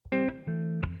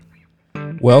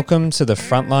Welcome to the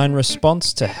Frontline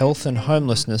Response to Health and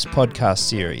Homelessness podcast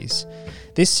series.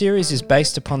 This series is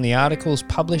based upon the articles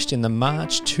published in the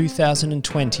March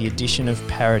 2020 edition of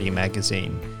Parity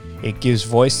magazine. It gives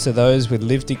voice to those with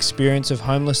lived experience of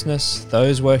homelessness,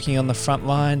 those working on the front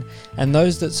line, and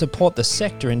those that support the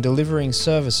sector in delivering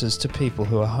services to people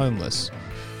who are homeless.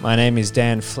 My name is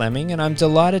Dan Fleming, and I'm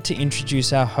delighted to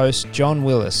introduce our host, John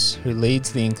Willis, who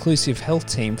leads the Inclusive Health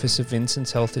team for St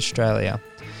Vincent's Health Australia.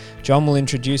 John will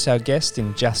introduce our guest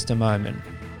in just a moment.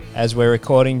 As we're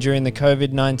recording during the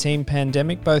COVID-19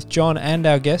 pandemic, both John and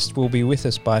our guest will be with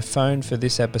us by phone for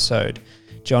this episode.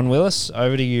 John Willis,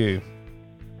 over to you.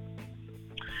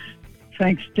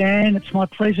 Thanks, Dan. It's my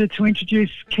pleasure to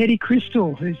introduce Kedy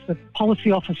Kristal, who's the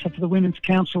Policy Officer for the Women's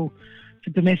Council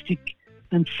for Domestic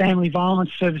and Family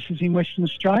Violence Services in Western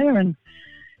Australia. And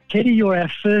Kedy, you're our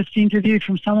first interview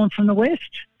from someone from the West.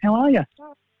 How are you?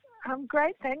 I'm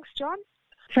great, thanks, John.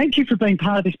 Thank you for being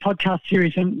part of this podcast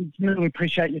series and really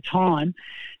appreciate your time.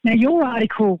 Now, your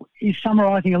article is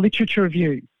summarising a literature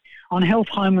review on health,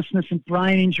 homelessness and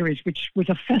brain injuries, which was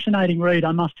a fascinating read,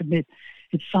 I must admit.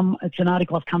 It's an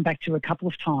article I've come back to a couple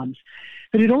of times.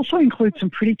 But it also includes some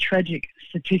pretty tragic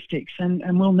statistics,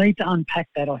 and we'll need to unpack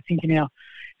that, I think, in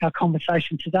our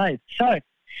conversation today. So,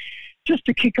 just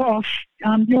to kick off,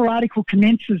 your article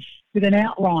commences with an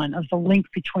outline of the link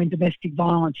between domestic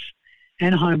violence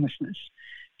and homelessness.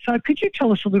 So could you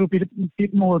tell us a little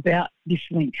bit more about this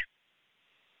link?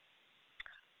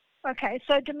 Okay,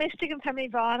 so domestic and family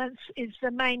violence is the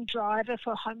main driver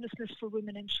for homelessness for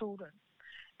women and children.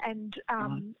 And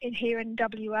here in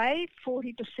WA,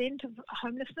 40% of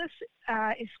homelessness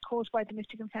is caused by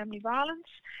domestic and family violence,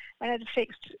 and it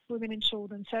affects women and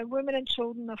children. So women and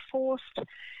children are forced,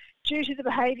 due to the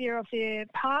behaviour of their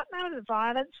partner, the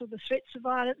violence or the threats of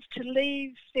violence, to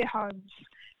leave their homes,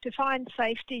 to find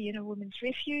safety in a women's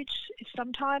refuge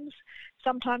sometimes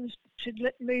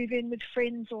to move in with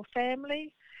friends or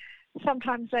family.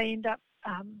 Sometimes they end up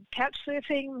couch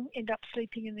surfing, end up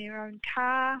sleeping in their own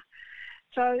car.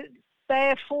 So they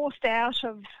are forced out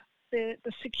of the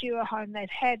secure home they've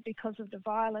had because of the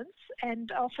violence,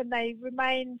 and often they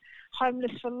remain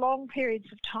homeless for long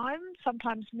periods of time,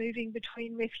 sometimes moving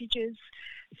between refuges,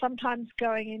 sometimes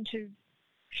going into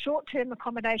short-term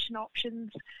accommodation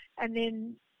options, and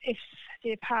then if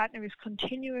their partner is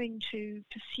continuing to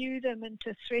pursue them and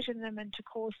to threaten them and to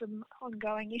cause them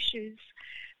ongoing issues,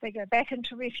 they go back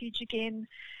into refuge again.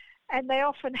 And they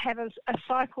often have a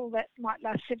cycle that might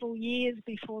last several years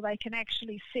before they can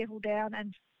actually settle down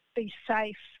and be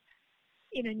safe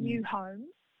in a new home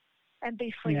and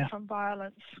be free from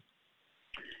violence.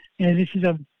 Yeah, this is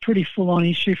a pretty full-on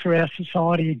issue for our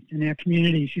society and our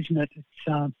communities, isn't it?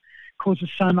 It's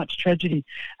causes so much tragedy,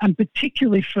 and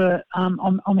particularly for,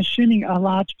 I'm assuming a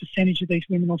large percentage of these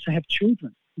women also have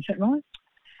children. Is that right?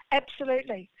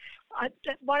 Absolutely.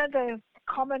 One of the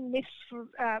common myths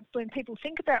when people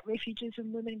think about refuges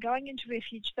and women going into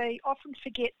refuge, they often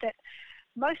forget that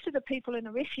most of the people in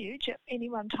a refuge at any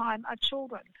one time are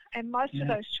children, and most of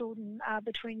those children are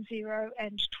between 0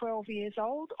 and 12 years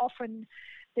old. Often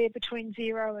they're between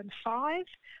 0 and 5.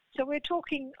 So we're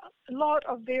talking a lot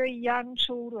of very young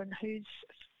children whose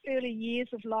early years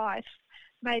of life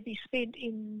may be spent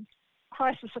in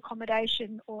crisis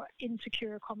accommodation or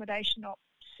insecure accommodation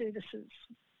services.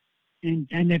 And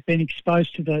they've been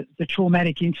exposed to the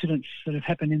traumatic incidents that have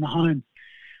happened in the home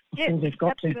before they've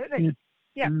got absolutely. there.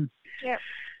 Yeah. Yeah.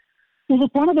 Well,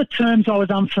 look, one of the terms I was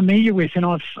unfamiliar with, and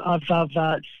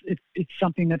it's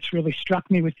something that's really struck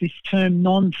me, with this term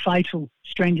non-fatal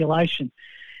strangulation,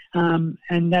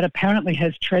 and that apparently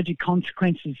has tragic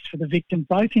consequences for the victim,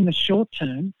 both in the short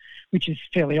term, which is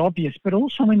fairly obvious, but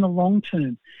also in the long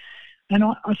term. And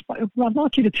I'd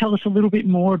like you to tell us a little bit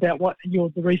more about what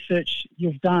the research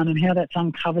you've done and how that's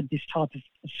uncovered this type of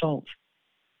assault.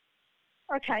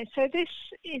 Okay, so this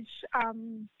is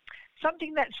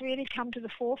something that's really come to the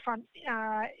forefront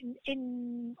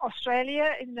in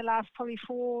Australia in the last probably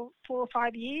four or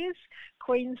 5 years.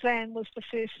 Queensland was the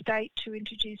first state to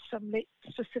introduce some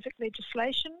specific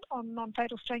legislation on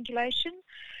non-fatal strangulation.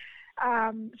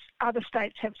 Other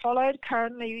states have followed.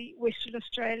 Currently, Western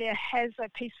Australia has a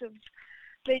piece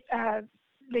of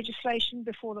legislation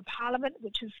before the Parliament,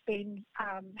 which has been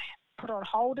put on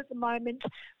hold at the moment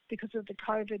because of the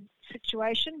COVID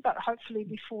situation, but hopefully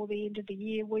before the end of the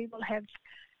year we will have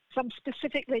some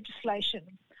specific legislation.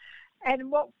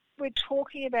 And what we're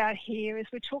talking about here is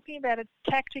we're talking about a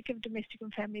tactic of domestic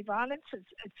and family violence.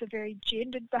 It's a very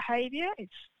gendered behaviour.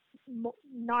 It's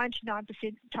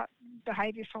 99%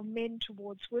 behaviour from men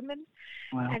towards women.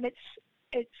 Wow. And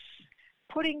it's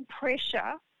putting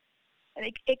pressure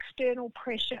external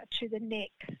pressure to the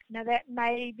neck. Now that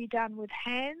may be done with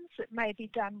hands, it may be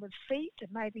done with feet, it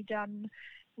may be done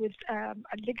with a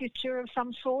ligature of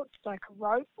some sort, like a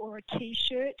rope or a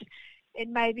t-shirt. It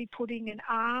may be putting an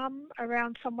arm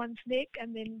around someone's neck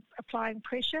and then applying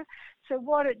pressure. So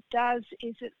what it does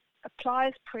is it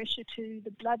applies pressure to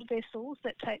the blood vessels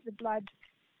that take the blood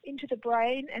into the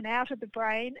brain and out of the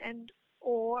brain, and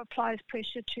or applies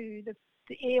pressure to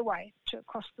the airway to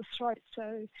across the throat,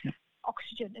 so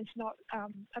oxygen is not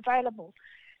available.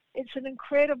 It's an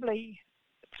incredibly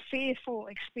fearful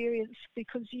experience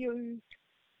because you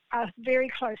are very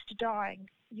close to dying.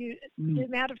 The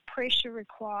amount of pressure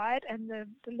required and the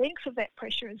length of that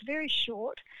pressure is very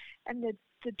short, and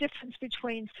the difference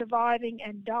between surviving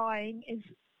and dying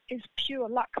is pure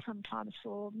luck sometimes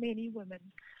for many women.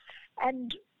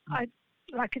 And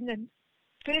like in the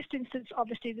first instance,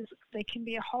 obviously there can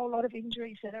be a whole lot of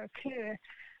injuries that occur,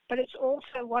 but it's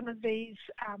also one of these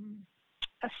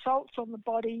assaults on the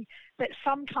body that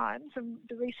sometimes, and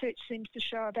the research seems to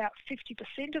show about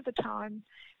 50% of the time,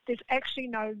 there's actually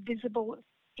no visible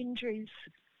injuries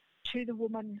to the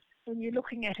woman when you're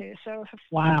looking at her. So if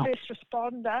a first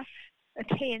responder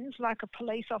attends, like a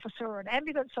police officer or an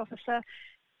ambulance officer,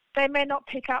 they may not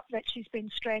pick up that she's been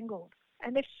strangled.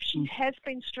 And if she has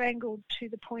been strangled to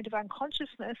the point of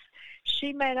unconsciousness,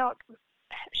 she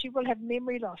will have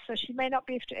memory loss. So she may not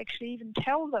be able to actually even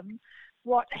tell them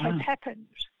what has happened,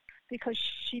 because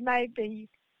she may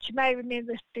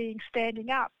remember being standing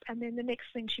up, and then the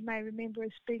next thing she may remember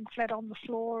is being flat on the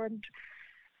floor, and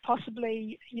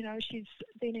possibly, she's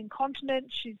been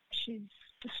incontinent, she's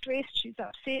distressed, she's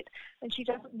upset, and she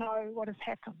doesn't know what has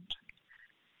happened.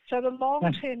 So the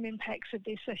long-term impacts of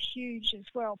this are huge as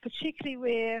well, particularly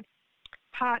where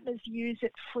partners use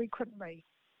it frequently.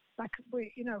 Like,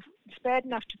 it's bad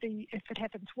enough to be if it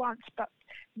happens once, but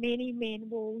many men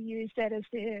will use that as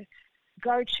their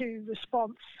go-to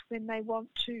response when they want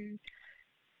to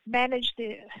manage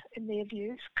in their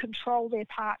views, control their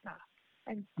partner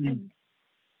and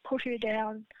put her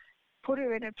down, put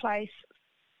her in a place,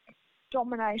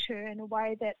 dominate her in a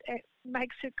way that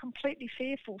makes her completely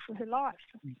fearful for her life.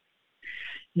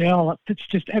 Yeah, it's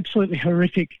just absolutely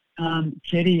horrific,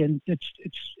 Kedy, and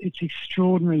it's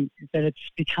extraordinary that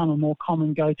it's become a more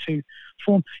common go-to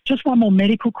form. Just one more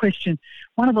medical question.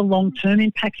 One of the long-term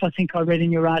impacts I think I read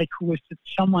in your article was that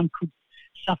someone could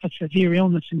suffer severe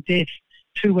illness and death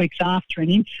 2 weeks after an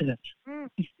incident.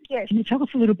 Yes. Can you tell us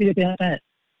a little bit about that?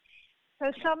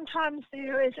 So sometimes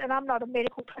there is, and I'm not a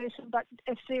medical person, but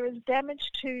if there is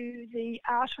damage to the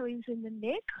arteries in the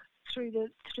neck through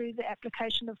the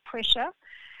application of pressure,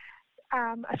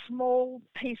 a small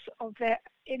piece of that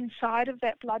inside of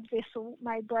that blood vessel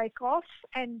may break off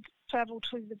and travel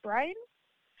to the brain.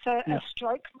 So a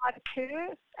stroke might occur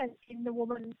in the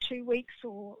woman 2 weeks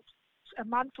or a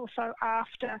month or so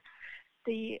after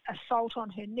the assault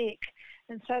on her neck.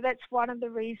 And so that's one of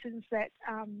the reasons that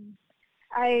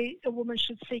a woman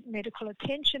should seek medical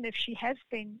attention if she has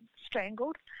been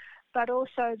strangled, but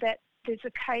also that there's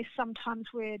a case sometimes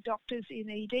where doctors in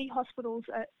ED hospitals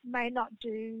may not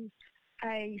do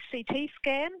a CT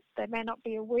scan. They may not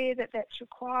be aware that that's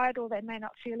required, or they may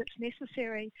not feel it's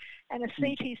necessary. And a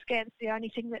CT scan is the only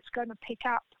thing that's going to pick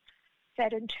up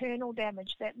that internal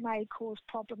damage that may cause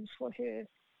problems for her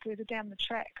further down the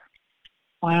track.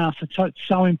 Wow, so it's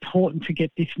so important to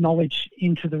get this knowledge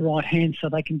into the right hands so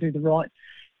they can do the right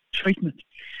treatment.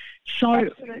 So,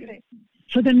 absolutely.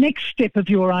 So the next step of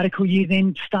your article, you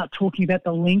then start talking about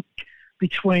the link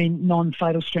between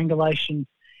non-fatal strangulation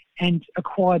and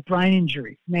acquired brain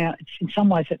injury. Now, in some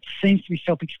ways that seems to be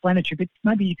self-explanatory, but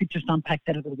maybe you could just unpack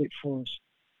that a little bit for us.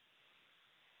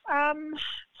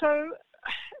 So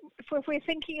if we're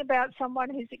thinking about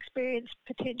someone who's experienced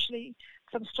potentially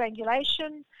some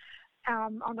strangulation,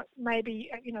 maybe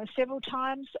several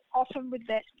times, often with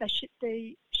that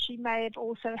she may have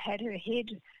also had her head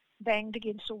banged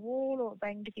against a wall or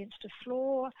banged against a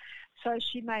floor, so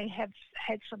she may have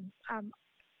had some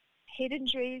head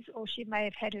injuries, or she may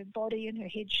have had her body and her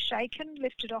head shaken,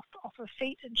 lifted off her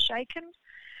feet and shaken.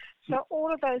 So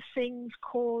all of those things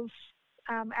cause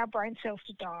our brain cells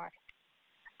to die.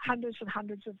 Hundreds and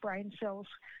hundreds of brain cells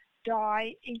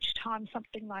die each time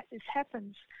something like this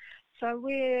happens. So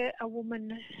where a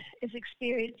woman is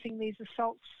experiencing these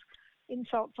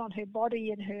insults on her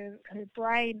body and her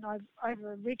brain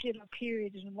over a regular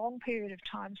period and a long period of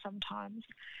time sometimes,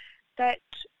 that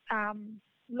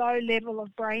low level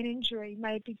of brain injury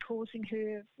may be causing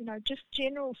her, just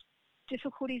general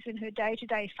difficulties in her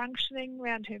day-to-day functioning,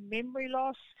 around her memory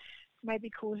loss, may be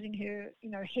causing her,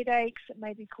 headaches, it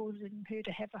may be causing her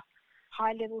to have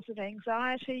high levels of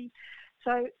anxiety.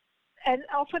 So and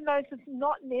often those are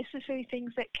not necessarily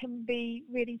things that can be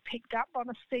really picked up on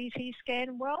a CT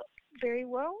scan very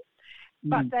well,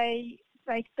 but they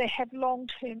have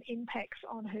long-term impacts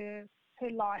on her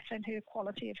life and her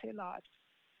quality of her life.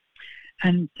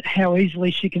 And how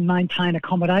easily she can maintain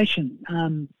accommodation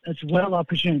as well, I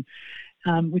presume,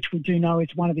 which we do know is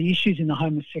one of the issues in the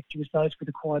homeless sector is those with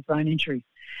acquired brain injury.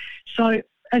 So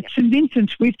at St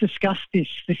Vincent's, we've discussed this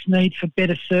need for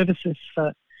better services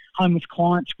for homeless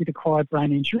clients with acquired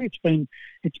brain injury. It's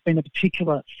been a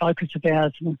particular focus of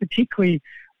ours, and particularly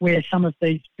where some of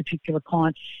these particular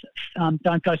clients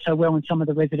don't go so well in some of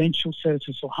the residential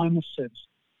services or homeless services.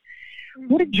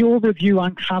 What did your review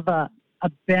uncover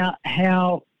about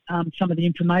how some of the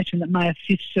information that may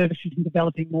assist services in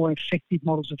developing more effective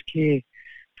models of care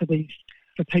for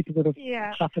people that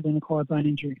have suffered an acquired brain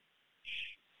injury?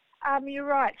 You're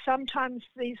right. Sometimes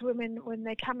these women, when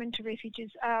they come into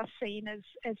refuges, are seen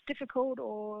as difficult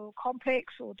or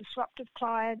complex or disruptive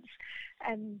clients,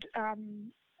 and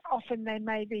often they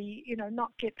may be,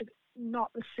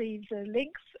 not receive the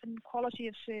length and quality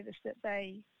of service that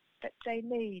they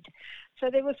need. So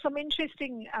there were some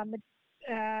interesting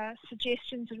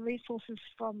suggestions and resources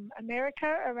from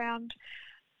America around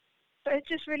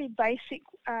just really basic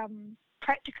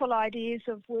practical ideas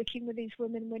of working with these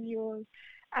women when you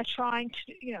are trying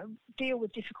to deal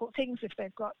with difficult things, if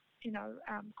they've got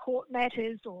court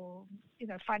matters or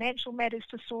financial matters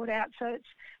to sort out. So it's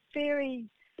very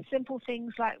simple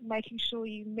things like making sure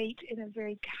you meet in a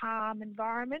very calm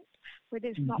environment where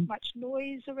there's not much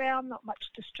noise around, not much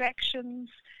distractions.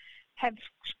 Have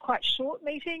quite short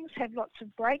meetings, have lots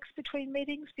of breaks between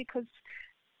meetings, because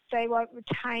they won't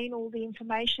retain all the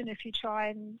information if you try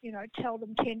and tell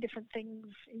them 10 different things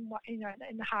in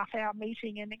the half-hour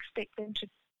meeting and expect them to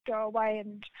go away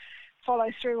and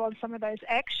follow through on some of those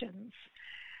actions.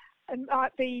 It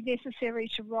might be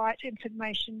necessary to write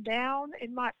information down.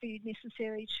 It might be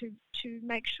necessary to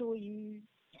make sure you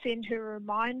send her a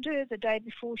reminder the day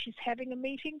before she's having a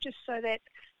meeting, just so that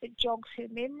it jogs her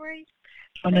memory.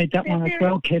 I need that one as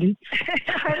well, Kedy.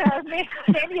 I know,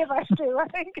 many of us do, I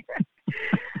think.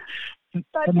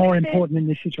 But more important in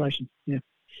this situation, yeah.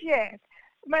 Yeah.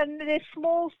 I mean, there's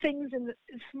small things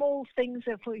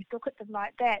if we look at them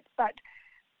like that, but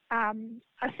I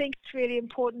think it's really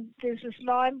important. There's this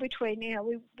line between,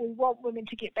 we want women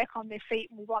to get back on their feet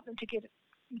and we want them to get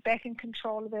back in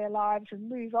control of their lives and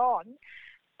move on,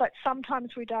 but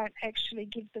sometimes we don't actually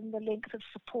give them the length of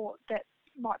support that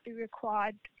might be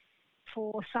required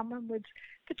for someone with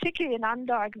particularly an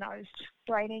undiagnosed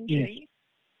brain injury,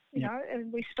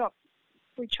 and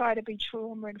we try to be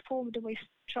trauma informed, and we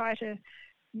try to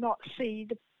not see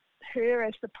her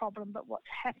as the problem, but what's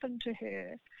happened to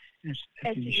her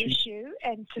as the issue,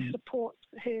 and to support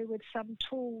her with some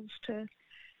tools to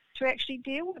actually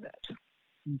deal with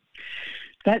it.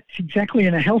 That's exactly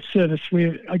in a health service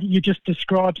where you just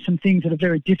described some things that are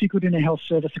very difficult in a health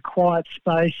service, a quiet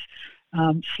space,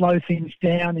 slow things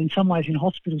down. In some ways in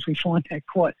hospitals we find that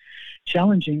quite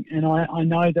challenging, and I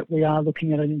know that we are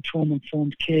looking at an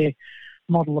trauma-informed care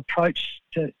model approach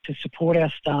to support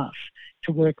our staff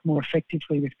to work more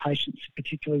effectively with patients,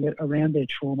 particularly around their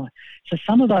trauma. So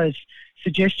some of those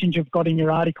suggestions you've got in your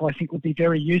article I think would be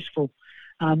very useful,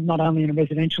 not only in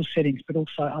residential settings but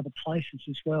also other places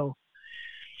as well.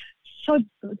 So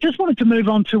just wanted to move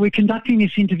on to, we're conducting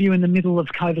this interview in the middle of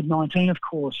COVID-19, of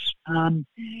course, and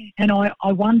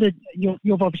I wondered,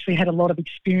 you've obviously had a lot of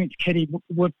experience, Kedy,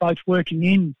 both working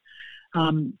in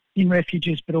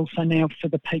refuges but also now for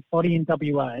the peak body in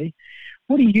WA.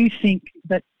 What do you think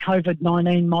that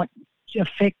COVID-19 might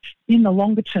affect in the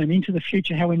longer term, into the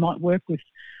future, how we might work with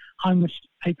homeless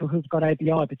people who've got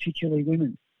ABI, particularly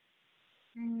women?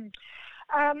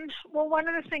 Well, one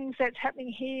of the things that's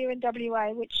happening here in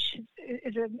WA, which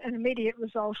is an immediate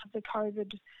result of the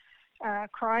COVID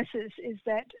crisis, is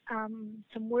that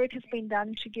some work has been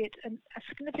done to get a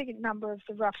significant number of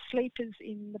the rough sleepers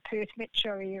in the Perth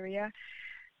metro area,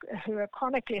 who are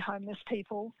chronically homeless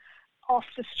people, off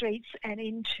the streets and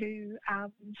into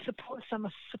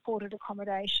some supported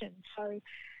accommodation. So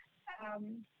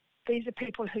these are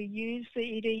people who use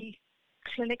the ED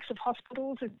clinics of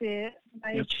hospitals as their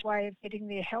major way of getting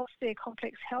their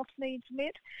complex health needs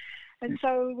met. And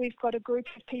so we've got a group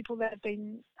of people that have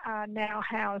been now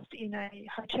housed in a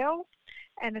hotel,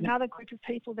 and another group of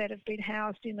people that have been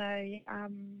housed in a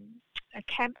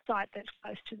campsite that's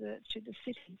close to the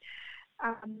city.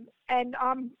 And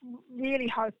I'm really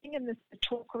hoping, and the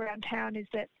talk around town is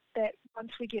that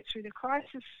once we get through the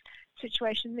crisis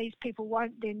situation, these people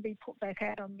won't then be put back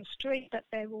out on the street, but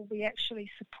they will be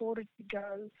actually supported to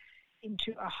go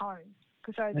into a home.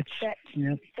 because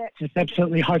let's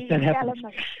absolutely hope that happens.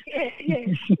 Yes.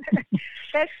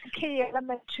 That's the key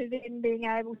element to then being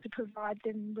able to provide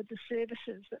them with the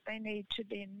services that they need to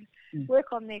then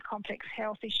work on their complex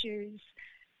health issues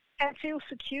and feel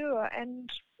secure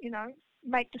and,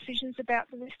 make decisions about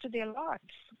the rest of their lives.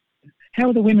 How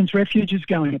are the women's refuges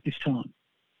going at this time?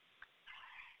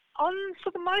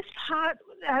 For the most part,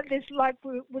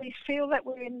 we feel that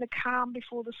we're in the calm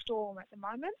before the storm at the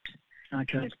moment.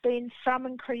 Okay. There's been some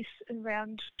increase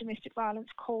around domestic violence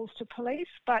calls to police,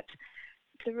 but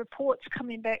the reports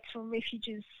coming back from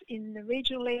refuges in the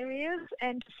regional areas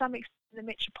and to some extent the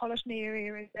metropolitan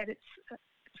area is that it's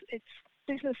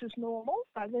business as normal.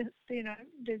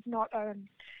 There's not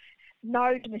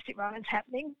no domestic violence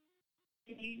happening.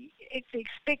 The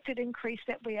expected increase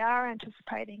that we are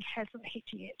anticipating hasn't hit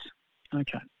yet.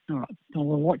 Okay, all right.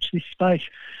 We'll watch this space.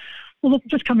 Well, look,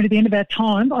 just coming to the end of our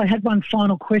time, I had one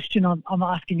final question I'm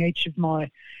asking each of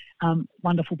my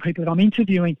wonderful people that I'm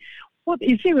interviewing.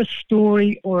 Is there a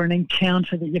story or an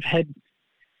encounter that you've had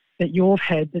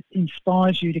that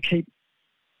inspires you to keep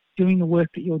doing the work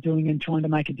that you're doing and trying to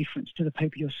make a difference to the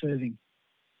people you're serving?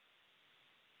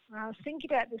 I was thinking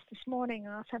about this morning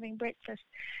when I was having breakfast,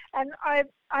 and I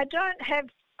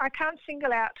can't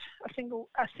single out a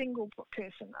single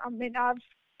person. I mean, I've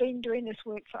been doing this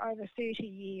work for over 30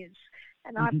 years,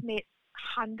 and I've met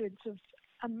hundreds of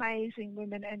amazing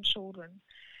women and children,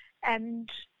 and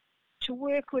to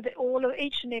work with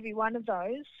each and every one of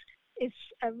those is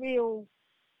a real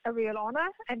honour,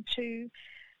 and to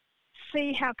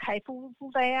see how capable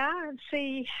they are and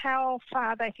see how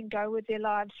far they can go with their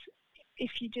lives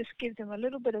if you just give them a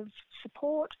little bit of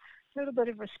support, a little bit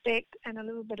of respect and a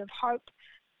little bit of hope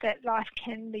that life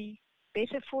can be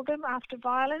better for them after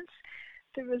violence.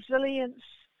 The resilience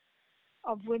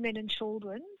of women and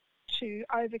children to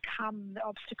overcome the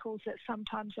obstacles that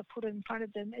sometimes are put in front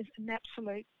of them is an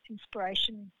absolute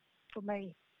inspiration for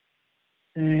me.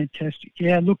 Fantastic.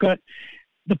 Yeah, look,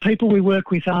 the people we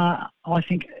work with are, I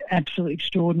think, absolutely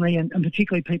extraordinary, and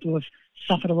particularly people who have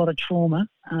suffered a lot of trauma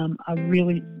are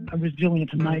really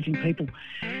resilient, amazing people.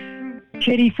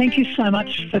 Kedy, thank you so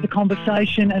much for the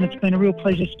conversation, and it's been a real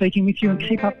pleasure speaking with you, and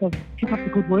keep up the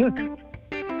good work.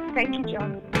 Thank you,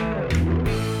 John.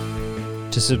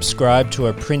 To subscribe to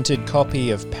a printed copy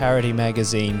of Parity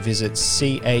Magazine, visit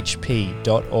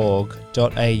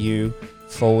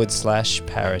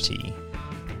chp.org.au/parity.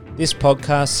 This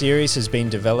podcast series has been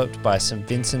developed by St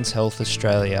Vincent's Health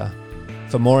Australia.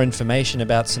 For more information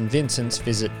about St Vincent's,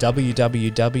 visit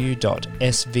www.svha.org.au.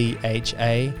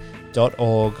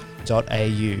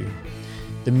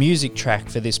 The music track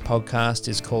for this podcast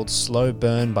is called Slow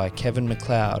Burn by Kevin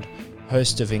MacLeod,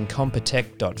 host of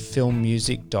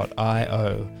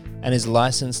incompetech.filmmusic.io, and is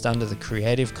licensed under the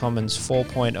Creative Commons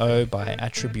 4.0 by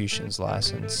Attributions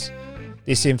license.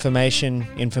 This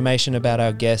information about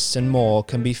our guests and more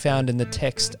can be found in the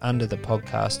text under the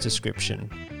podcast description.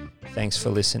 Thanks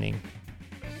for listening.